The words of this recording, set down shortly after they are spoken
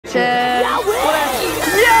Cheers.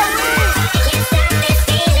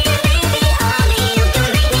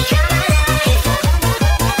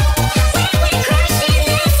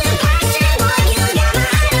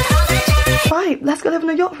 Right, let's go live on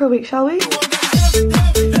a yacht for a week, shall we?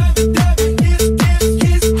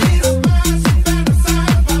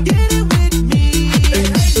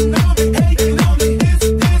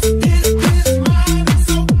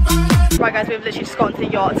 Right guys, we've literally just gotten to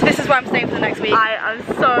the yacht. This is where I'm staying for the next week. I am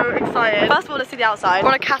so excited. First of all, let's see the outside. We're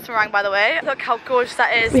on a catamaran, by the way. Look how gorgeous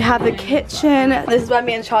that is. We have the kitchen. This is where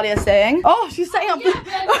me and Charlie are staying. Oh, she's setting up the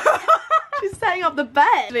she's setting up the bed.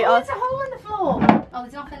 Oh, there's a hole in the floor. Oh,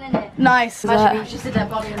 there's nothing in it. Nice. Actually, it was just a dead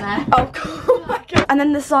body in there. Oh, cool. And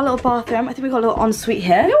then this is our little bathroom. I think we got a little ensuite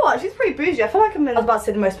here. You know what? She's pretty bougie. I feel like I was about to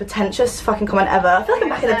say the most pretentious fucking comment ever. I feel like I'm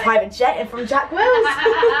back in a private jet and from Jack Wills.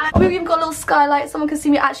 We've even got a little skylight. Someone can see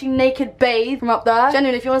me actually naked bathe from up there.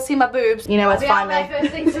 Genuinely, if you want to see my boobs, you know where to find me.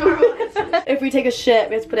 If we take a shit,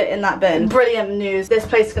 we have to put it in that bin. Brilliant news. This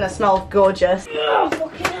place is going to smell gorgeous.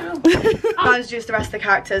 I'll introduce the rest of the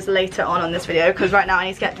characters later on this video because right now I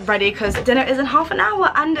need to get ready because dinner is in half an hour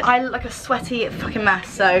and I look like a sweaty fucking mess,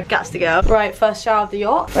 so gats to go. Right, first shower of the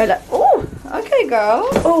yacht. Right, oh, okay girl.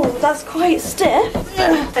 Oh, that's quite stiff.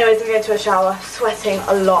 Anyways, I'm going to a shower, sweating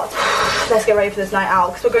a lot. Let's get ready for this night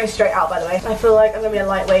out because we're going straight out, by the way. I feel like I'm going to be a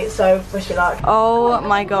lightweight, so wish me luck. Oh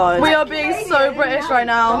my god. We are being so British right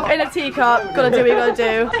now. In a teacup, gotta do what you gotta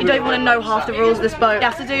do. You don't want to know half the rules of this boat. You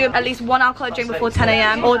have to do at least 1 alcoholic drink before 10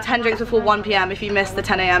 AM or 10 drinks before 1 PM if you miss the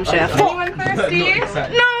 10 AM shift. Anyone thirsty?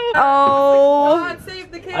 No! Oh! God,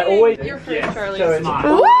 save the king. I always You're first, Charlie.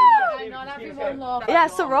 Woo! Yeah,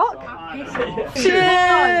 Ciroc.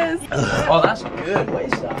 Cheers! Oh, that's good. What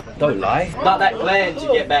is that? Don't lie. Not that gland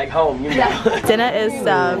you get back home, you know. Dinner is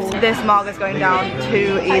served. This marga's going down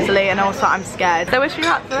too easily and also I'm scared. So wish you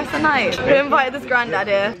luck for the rest of the night. Who invited this granddad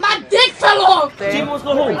here? My dick fell off! Jim wants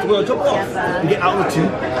to go home. We're gonna top off and get out of the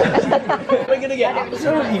tube. We're gonna get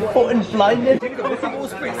absolutely hot and blinded. It's got to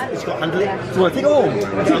handle it. So we'll take it home.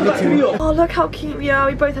 Get out of the tube. Oh, look how cute we are.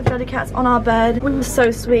 We both have jelly cats on our bed. We were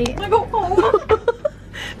so sweet. I go home.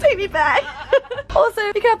 Take me back. Also,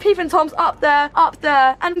 you can have Peep and Tom's up there,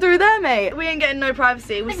 and through there, mate. We ain't getting no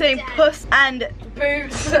privacy. We're saying puss and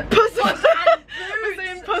boots. Puss and boots. We're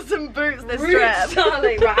saying puss and boots this trip.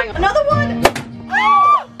 Charlie, right, hang on. Another one.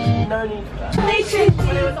 Oh! No need for that.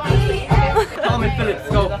 Carmen Phillips,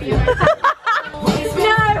 go.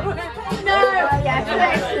 No.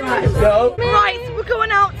 Right, we're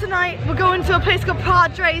going out tonight. We're going to a place called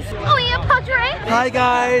Padres. Oh yeah, Padre. Hi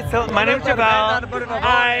guys, so my name's Javel.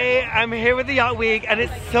 I am here with the Yacht Week and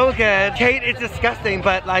it's so good. Kate is disgusting,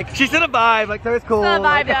 but like she should have vibed, like so it's cool.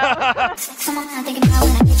 Vibe, yeah.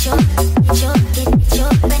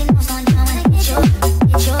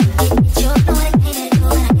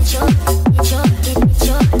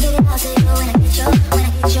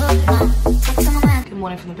 Good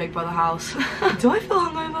morning from the Big Brother house. Do I feel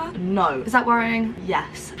hungover? No. Is that worrying?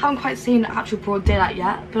 Yes. Haven't quite seen actual broad daylight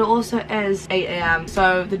yet, but it also is 8 AM,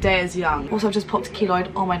 so the day is young. Also, I've just popped a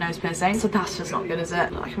keloid on my nose piercing, so that's just not good, is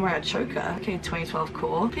it? I can wear a choker. Okay, 2012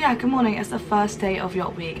 core. But yeah, good morning. It's the first day of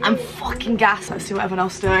Yacht Week. I'm fucking gassed. Let's see what everyone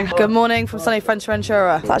else is doing. Good morning from sunny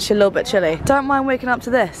Fuerteventura. It's actually a little bit chilly. Don't mind waking up to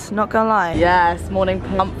this, not gonna lie. Yes, morning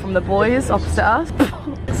pump from the boys opposite us.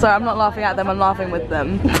 So I'm not laughing at them, I'm laughing with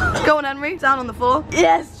them. Go on, Henry, down on the floor.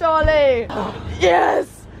 Yes, Charlie. Yes.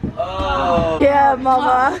 Oh. Yeah,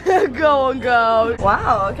 mama. Go on, go.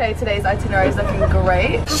 Wow, okay, today's itinerary is looking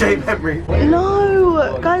great. Shame memory.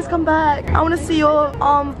 No, guys, come back. I want to see your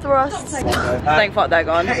arm thrusts. Thank fuck they're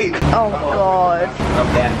gone. Oh, God.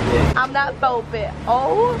 I'm that velvet.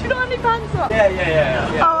 Oh, you don't have any pants on?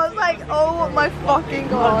 Yeah. I was like, oh my fucking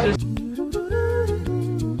God.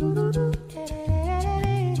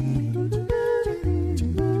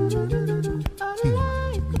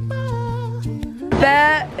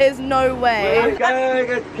 There is no way.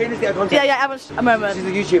 Yeah, a moment. She's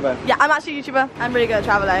a YouTuber. Yeah, I'm actually a YouTuber. I'm really good at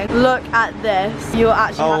traveling. Look at this. You're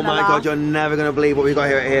actually Oh my god, you're never gonna believe what we got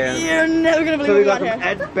here. You're never gonna believe So what we got some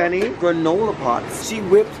here. Ed Benny granola pots. She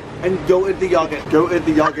whipped and goated the yogurt. Goated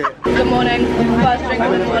the yogurt. Good morning. First drink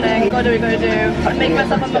of the morning. What do we go do? Make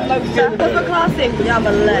myself a mimosa. Look for classic. Yeah, I'm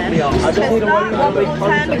a lit. I just need a One before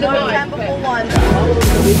 10, 10 before 1.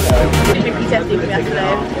 PTSD from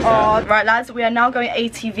yesterday. Oh, right lads, we are now going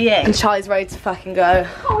ATVing. And Charlie's ready to fucking go.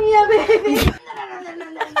 Oh yeah, baby.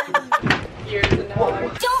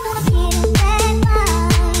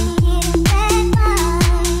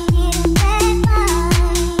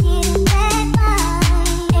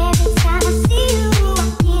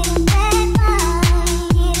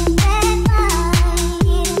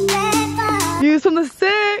 Views from the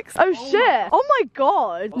 6. 6. Oh shit. Oh my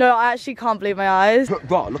god. No, I actually can't believe my eyes.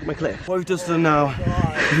 Bro, look at my clip. What we've just done now,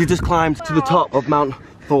 we've just climbed to the top of Mount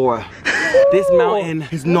Thora. This mountain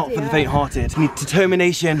is not for the faint-hearted. You need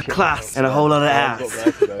determination, class, and a whole lot of ass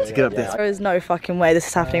to get up this. There is no fucking way this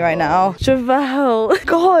is happening right now. Chevelle.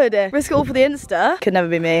 God. Risk it all for the Insta. Could never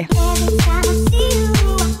be me.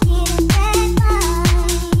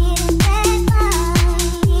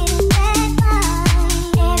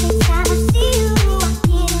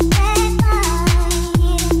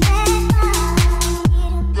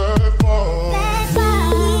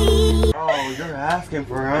 Oh, you're asking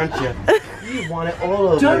for, aren't you? You want it all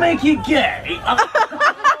over. Don't make it gay.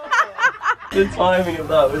 The timing of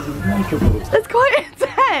that was impeccable. It's quite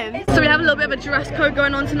intense. So we have a little bit of a dress code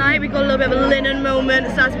going on tonight. We got a little bit of a linen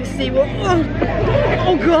moment. So as we see,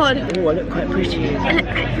 oh god. Oh, I look quite pretty. I look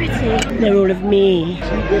quite pretty. They're all of me.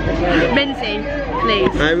 Minty,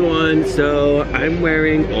 please. Hi everyone, so I'm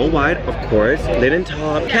wearing all white, of course, linen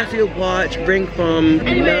top, Casio watch, ring from,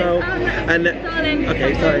 and darling.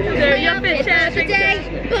 okay, sorry. So your picture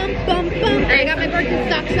today. Bum bum bum. I got my broken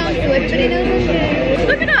socks on so everybody knows I'm good.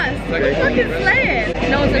 Look at us. We're fucking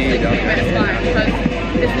slaying. No one's listening to me, but it's fine because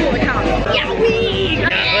it's for the count. Yeah, we.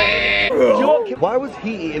 Why was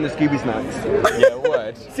he eating the Scooby snacks? Yeah,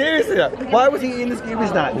 what? Seriously, why was he eating the Scooby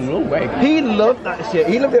snacks? No way. He loved that shit.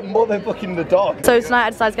 He loved it more than fucking the dog. So tonight I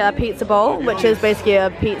decided to get a pizza bowl, which is basically a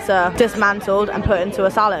pizza dismantled and put into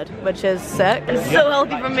a salad, which is sick. It's so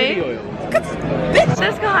healthy for me.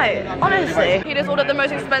 This guy, honestly, he just ordered the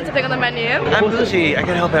most expensive thing on the menu. I'm bushy. I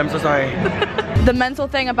can't help it. I'm so sorry. The mental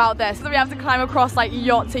thing about this is that we have to climb across like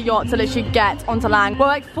yacht to literally get onto land. We're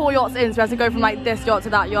like 4 yachts in, so we have to go from like this yacht to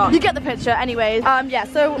that yacht. You get the picture anyways. Yeah,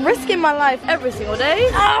 so risking my life every single day.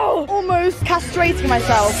 Ow! Almost castrating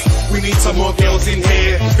myself. We need some more girls in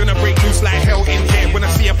here. Gonna break loose like hell in here. When I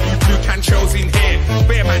see a few blue can shells in here.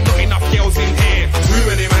 Bear man, not enough girls in here. Too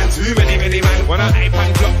many man, too many man. When I ape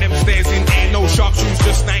and drop them stairs in here. No sharp shoes,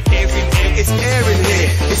 just Nike hairs in here. It's air in here.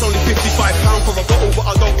 It's only £55 for a bottle, but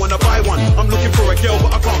I don't wanna buy one. I'm looking for a girl,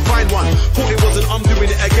 but I can't find one. Thought it wasn't I'm doing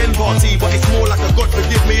it again party, but it's more like a God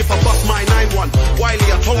forgive me if I bust my 9-1.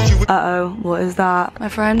 Wiley, I told you. Uh-oh, what is that? My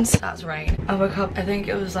friends? That's right. I woke up, I think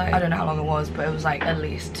it was like, I don't know how long it was, but it was like at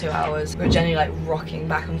least 2 hours. We were genuinely like rocking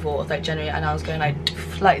back and forth, like genuinely, and I was going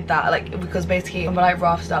like that, like, because basically when I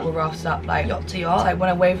rafted up, we're rafted up like yacht to yacht. Like when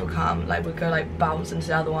a wave would come, like we'd go like bounce into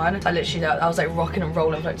the other one. So I literally, I was like rocking and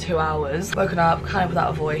rolling for like 2 hours. Woken up, kind of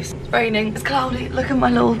without a voice. It's raining, it's cloudy, look at my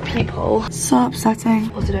little peephole. So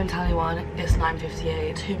upsetting. Also don't tell anyone, it's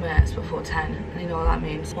 9:58, 2 minutes before 10. And you know what that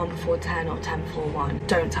means? 1 before 10 or 10 before 1.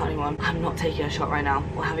 Don't tell anyone. I'm not taking a shot right now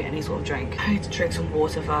or having any sort of drink. I need to drink some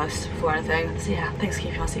water first before anything. So yeah, thanks for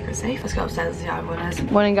keeping our secret safe. Let's go upstairs and see how everyone is.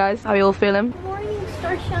 Morning guys, how are you all feeling? Morning,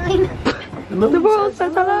 starshine. The world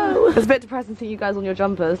says hello. It's a bit depressing seeing you guys on your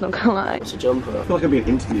jumpers, not gonna lie. It's a jumper. I feel like I'm being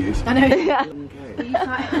interviewed. I know. Yeah.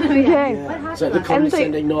 Okay. It's like the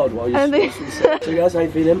condescending nod while you're supposed to say. So guys, how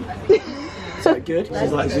you feeling? Is that good?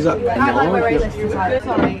 She's like, Sorry,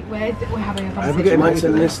 we're having a I hope you might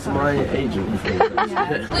send this to my agent.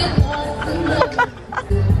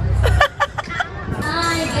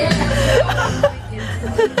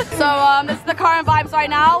 So this is the current vibes right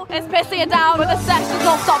now. It's pissing it down, but the sex does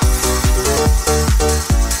not stop.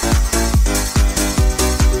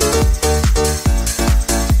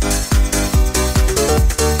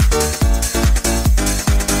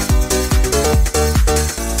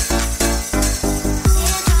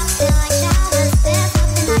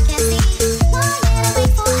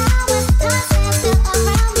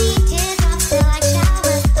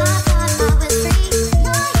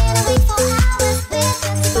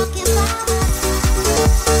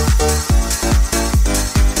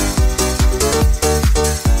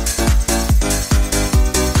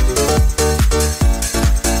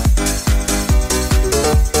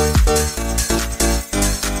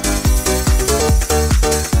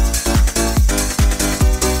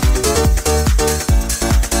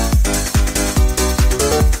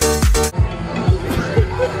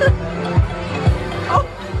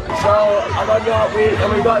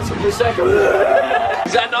 And we got some Prosecco.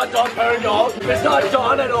 Is that not done, turned off? If it's not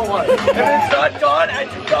done, I don't want it. If it's not done, I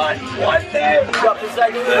do not want it. We got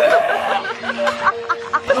Prosecco.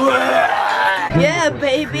 Yeah,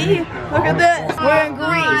 baby. Look at this. We're in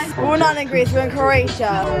Greece. We're not in Greece, we're in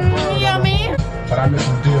Croatia. Yummy.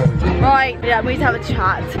 Right, yeah, we need to have a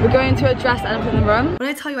chat. We're going to a dress elephant in the room. When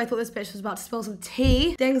I tell you I thought this bitch was about to spill some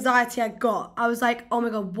tea, the anxiety I got, I was like, oh my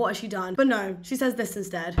god, what has she done? But no, she says this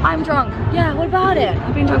instead. I'm drunk. Yeah, what about it?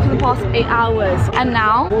 I've been drunk for the past 8 hours. And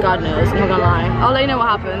now, God knows, I'm not gonna lie. I'll let you know what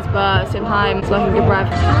happens, but at the same time, it's like a good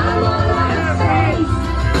breath.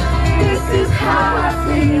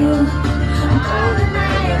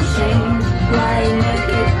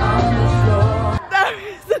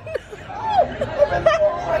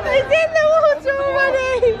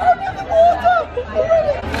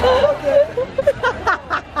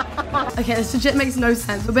 Okay, this legit makes no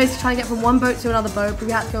sense. We're basically trying to get from one boat to another boat, but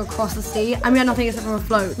we had to go across the sea, and we had nothing except for a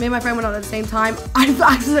float. Me and my friend went on at the same time. I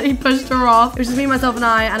accidentally pushed her off. It was just me, myself, and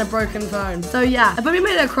I, and a broken phone. So yeah, but we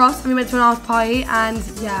made it across, and we went to an after party, and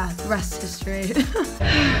yeah, the rest is history.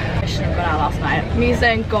 I shouldn't have gone out last night. Me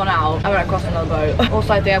saying gone out, I went across another boat.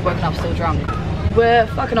 Also, I think I've woken up still drunk. We're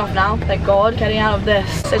fucking off now, thank God, getting out of this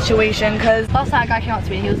situation, because last night a guy came up to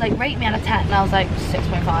me and he was like, rate me out of 10, and I was like,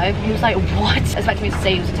 6.5. He was like, what? Expecting me to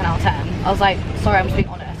say he was a 10 out of 10. I was like, sorry, I'm just being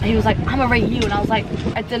honest. And he was like, I'm gonna rate you, and I was like,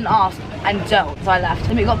 I didn't ask and don't. So I left.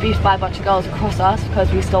 Then we got beefed by a bunch of girls across us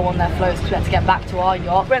because we stole one of their floats because we had to get back to our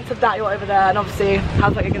yacht. We went to that yacht over there, and obviously,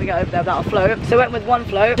 how's like you're gonna get over there without a float? So we went with one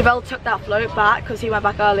float. Javel took that float back because he went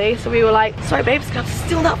back early. So we were like, sorry babes, can I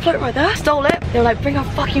steal that float right there? Stole it. They were like, bring our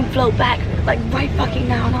fucking float back, like right fucking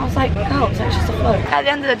now. And I was like, no, it's just a float. At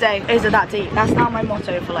the end of the day, is it that deep? That's now my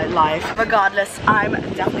motto for like life. Regardless, I'm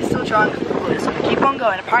definitely still drunk. We're just gonna keep on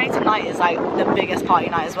going. Apparently tonight is like the biggest party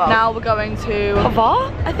night as well. Now we're going to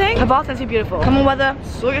Havar, I think. Havar's gonna be beautiful. Come on weather,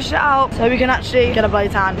 sort your shit out so we can actually get a bloody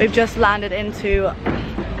tan. We've just landed into,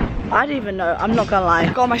 I don't even know, I'm not gonna lie.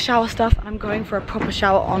 I've got my shower stuff and I'm going for a proper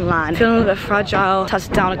shower on land. Feeling a little bit fragile.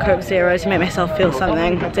 Touched down a Coke Zero to make myself feel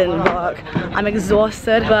something. It didn't work. I'm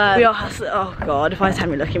exhausted, but we are hustling. Oh God, if I tell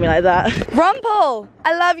me look at me like that. Rumple,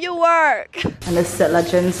 I love your work. And this is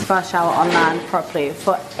Legends first shower on land properly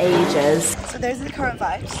for ages. So those are the current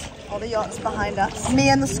vibes. All the yachts behind us. Me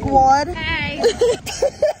and the squad. Hey.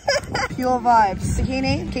 Pure vibes.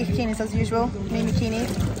 Bikini. Kiki bikinis as usual. Me bikini.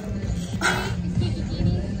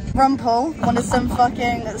 Rumple wanted some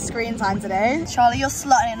fucking screen time today. Charlie, you're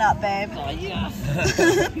slutting it up, babe. Oh, yes.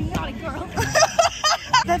 Naughty girl.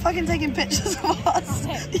 They're fucking taking pictures of us.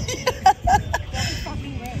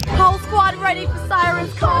 Whole squad ready for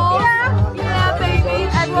Siren's call. Yeah. Yeah, baby.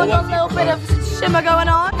 Everyone's on a little bit of shimmer going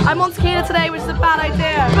on. I'm on tequila today, which is a bad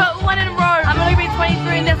idea. But when in Rome, I'm only be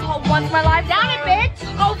 23 in this whole once in my life. Down it, bitch!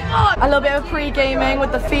 Oh fuck! A little bit of pre-gaming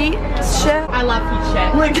with the feet. Shit. I love feet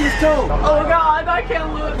shit. Look at his toe. Oh god, I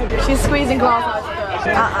can't look. She's squeezing glass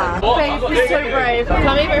out. Babe, you're so brave.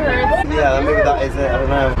 Tell me if it hurts. Yeah, maybe that is it. I don't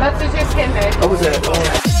know. That's just your skin, babe. What was it?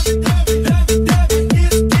 Oh.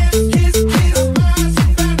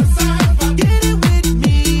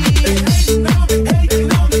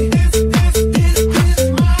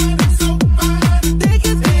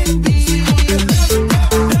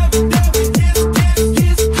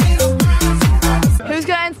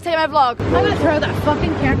 Vlog. I'm gonna throw that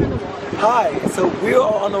fucking camera in the water. Hi, so we're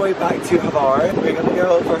all on the way back to Havar. We're gonna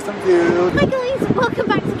go for some food. Hi guys, welcome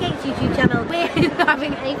back to Kate's YouTube channel. We're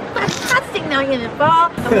having a fantastic night in a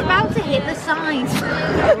bar and we're about to hit the sides.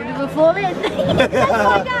 We're falling. Let's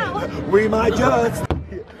find out. We might just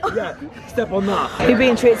step on that. We're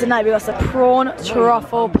being treated tonight. We got some prawn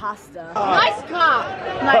truffle pasta. Nice car.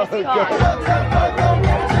 Nice car.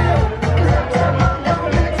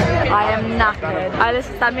 I am knackered. I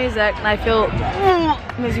listen to that music and I feel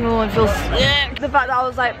miserable and feel sick. The fact that I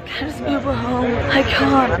was like, can I just Uber home? I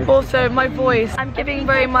can't. Also, my voice, I'm giving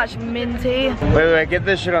very much minty. Wait, get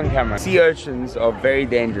this shit on camera. Sea urchins are very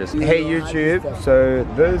dangerous. Hey YouTube, so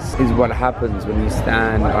this is what happens when you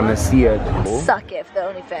stand on a sea urchin. Suck it for the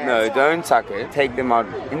OnlyFans. No, don't suck it. Take them out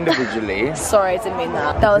individually. Sorry, I didn't mean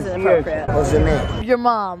that. That was inappropriate. What's your name? Your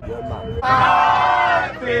mom.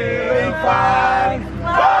 I'm feeling fine.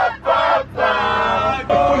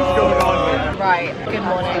 Right, good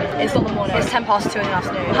morning. It's not the morning, it's 10 past 2 in the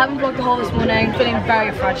afternoon. I haven't vlogged the whole this morning, feeling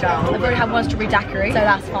very fragile. I've already had one strawberry daiquiri, so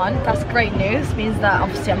that's fun. That's great news, means that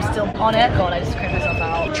obviously I'm still on it. God, I just cranked myself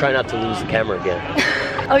out. Try not to lose the camera again.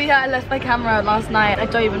 Oh yeah, I left my camera last night. I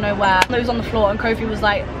don't even know where. It was on the floor and Kofi was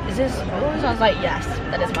like, is this yours? I was like, yes,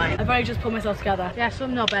 that is mine. I've only just pulled myself together. Yeah,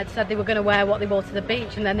 some knobhead said they were going to wear what they wore to the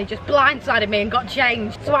beach and then they just blindsided me and got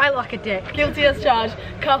changed. So I look like a dick. Guilty as charged.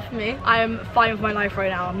 Cuff me. I am fighting for my life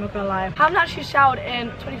right now, I'm not gonna lie. I haven't actually showered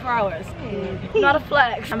in 24 hours. Not a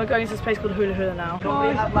flex. I'm going to this place called Hula Hula now. I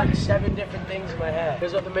normally have like 7 different things in my hair.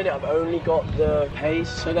 Because at the minute I've only got the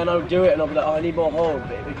paste. So then I'll do it and I'll be like, oh, I need more hold.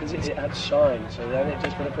 But because it adds shine. So then it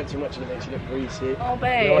just when I put too much in it makes you look greasy. Oh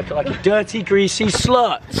babe. You know, like a dirty, greasy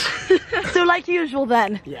slut. So like usual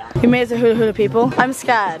then. Yeah. We made it to Hula Hula people. I'm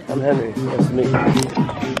scared. I'm Henry. Nice to meet you.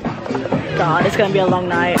 God, it's gonna be a long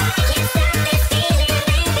night.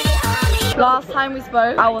 Last time we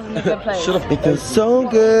spoke, I was in a good place. Shut up. It feels so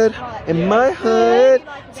good in my hood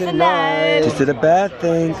tonight. Just did a bad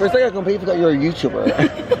thing. First thing I completely forgot you're a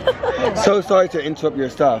YouTuber. So sorry to interrupt your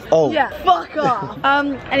stuff. Oh. Yeah, fuck off.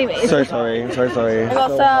 Anyways. Sorry. I got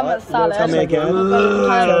some salad. Tell me again.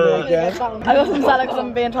 I got some salad because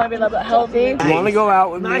I'm trying to be a little bit healthy. You wanna go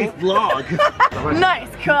out with me? Nice vlog. Nice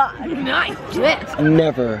cut. Nice shit.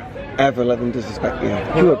 Never, ever let them disrespect you.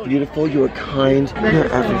 You are beautiful, you are kind,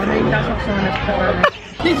 you're everything. That's not someone that's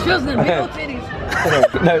poor. It's just the little titties.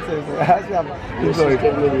 No, seriously, actually I've enjoyed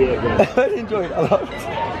it. I enjoyed it a lot.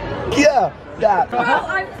 Yeah, that. Well,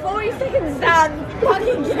 I'm 40 seconds down.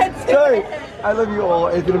 Fucking get to Sorry. it. I love you all.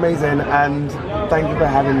 It's been amazing, and thank you for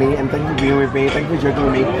having me, and thank you for being with me, thank you for joking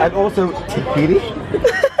with me, and also Tahiti.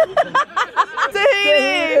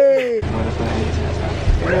 Tahiti!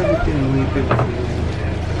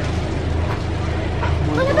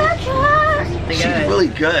 What about yours? She's really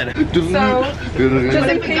good.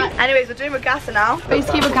 Anyways, we're doing regatta now.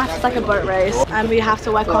 Basically, regatta is like a boat race, and we have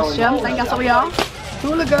to wear costumes. I guess what we are.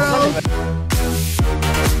 Hula girls.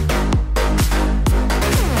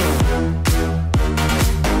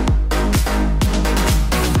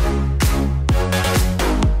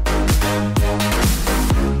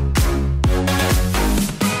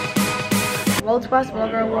 World's Best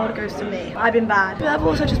Vlogger Award goes to me. I've been bad. But I've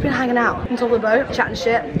also just been hanging out on top of the boat, chatting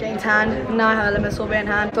shit, getting tanned. Now I have a lemon sorbet in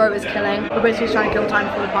hand. Throat is killing. We're basically trying to kill time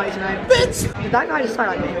before the party tonight. Bitch! That guy just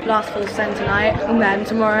started like me. Last full send tonight, and then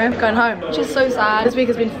tomorrow going home, which is so sad. This week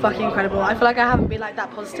has been fucking incredible. I feel like I haven't been like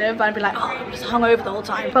that positive, but I've been like, oh, I'm just hungover the whole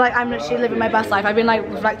time. But like I'm literally living my best life. I've been like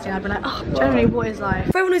reflecting. I've been like, oh, generally, what is life?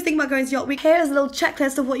 For everyone who's thinking about going to Yacht Week, here's a little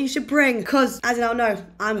checklist of what you should bring. Because, as you now know,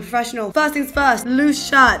 I'm a professional. First things first, loose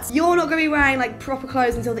shirts. You're not going to be wearing like proper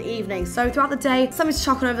clothes until the evening. So throughout the day, something's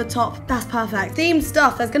chucking over the top. That's perfect. Themed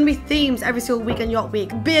stuff. There's going to be themes every single week on Yacht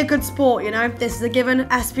Week. Be a good sport, you know. This is a given.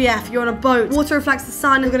 SPF. You're on a boat. Water reflects the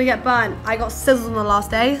sun. You're going to get burnt. I got sizzled on the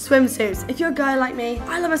last day. Swimsuits. If you're a girl like me,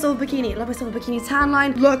 I love myself a bikini. I love myself a bikini tan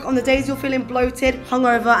line. Look, on the days you're feeling bloated,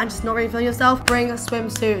 hungover, and just not really feeling yourself, bring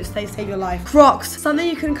swimsuits. They save your life. Crocs. Something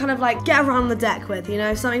you can kind of like get around the deck with, you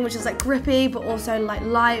know. Something which is like grippy, but also like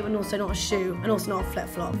light, and also not a shoe, and also not a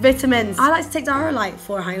flip-flop. Vitamins. I like to take Diarrhea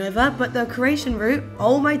for a hangover, but the Croatian route,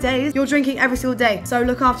 all my days, you're drinking every single day. So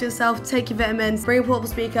look after yourself, take your vitamins, bring a portable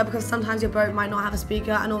speaker because sometimes your boat might not have a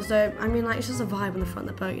speaker, and also, I mean, like, it's just a vibe on the front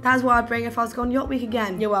of the boat. That's what I'd bring if I was going Yacht Week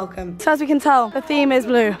again. You're welcome. So as we can tell, the theme is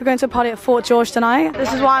blue. We're going to a party at Fort George tonight.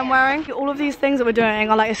 This is what I'm wearing. All of these things that we're doing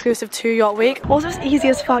are like exclusive to Yacht Week. Also, it's easy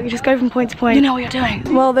as fuck. You just go from point to point. You know what you're doing.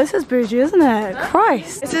 Well, this is bougie, isn't it?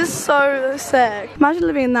 Christ. This is so sick. Imagine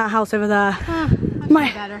living in that house over there.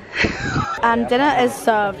 Better. And dinner is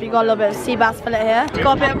served. You got a little bit of sea bass fillet here.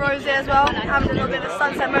 Got a bit of rosé as well. Having a little bit of a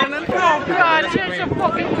sunset moment. Oh god, it's so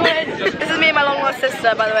fucking good. This is me and my long lost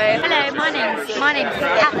sister, by the way. Hello, my name's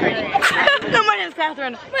Catherine. No, my name's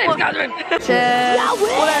Catherine. My name's Catherine. Cheers. Yeah,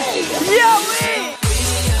 we.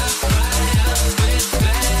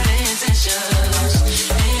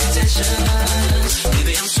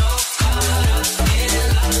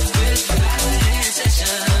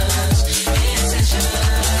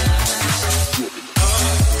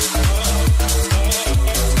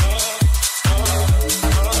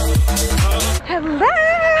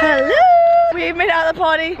 We made it out of the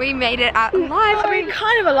party. We made it out alive. I mean,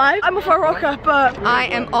 kind of alive. I'm off a rocker, but I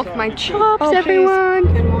am off my chops, oh, everyone.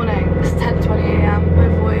 Good morning. It's 10:20 a.m. My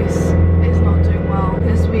voice is not doing well.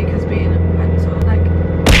 This week has been mental. Like,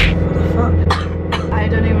 what the fuck? I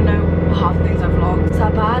don't even know half the things I've vlogged. Is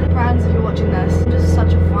that bad? Brands, if you're watching this, I'm just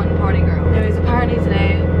such a fun party girl. Anyways, apparently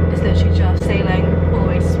today is literally just sailing all the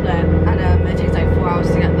way to Split, and it takes like 4 hours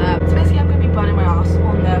to get there. So basically, I'm gonna be burning my ass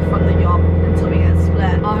on the front of the yacht until we get to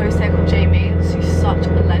Split. Our host here called Jamie. She's such a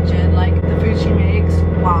legend. Like the food she makes,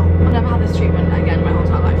 wow. I've never had this treatment again in my whole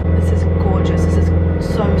entire life. This is gorgeous. This is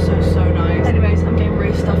so nice. Anyways, I'm getting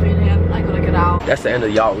really stuffy in here. I gotta get out. That's the end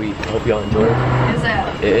of Yacht Week. Hope y'all enjoy it. Is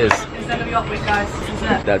it? It is. It's the end of Yacht Week, guys. This is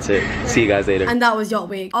it. That's it. See you guys later. And that was Yacht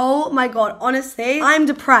Week. Oh my god, honestly, I'm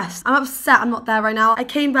depressed. I'm upset I'm not there right now. I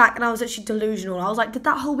came back and I was actually delusional. I was like, did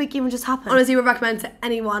that whole week even just happen? Honestly, would recommend to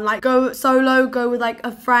anyone. Like, go solo, go with like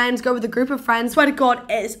a friend, go with a group of friends. Swear to god,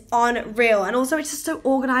 it is unreal. And also, it's just so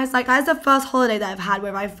organized. Like, that is the first holiday that I've had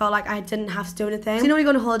where I felt like I didn't have to do anything. So you know when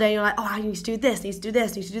you go on a holiday and you're like, oh, I need to do this, need to do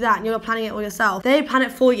this, need to do that, and you're not planning it all yourself. They plan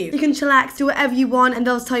it for you. You can chillax, do whatever you want, and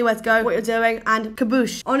they'll tell you where to go, what you're doing, and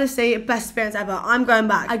kaboosh. Honestly, best experience ever. I'm going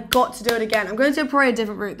back. I got to do it again. I'm going to do probably a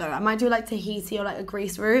different route though. I might do like Tahiti or like a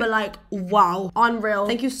Greece route, but like, wow, unreal.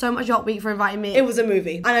 Thank you so much, Yacht Week, for inviting me. It was a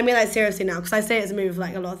movie, and I mean that seriously now, because I say it's a movie for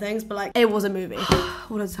like a lot of things, but like, it was a movie.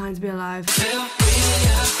 What a time to be alive.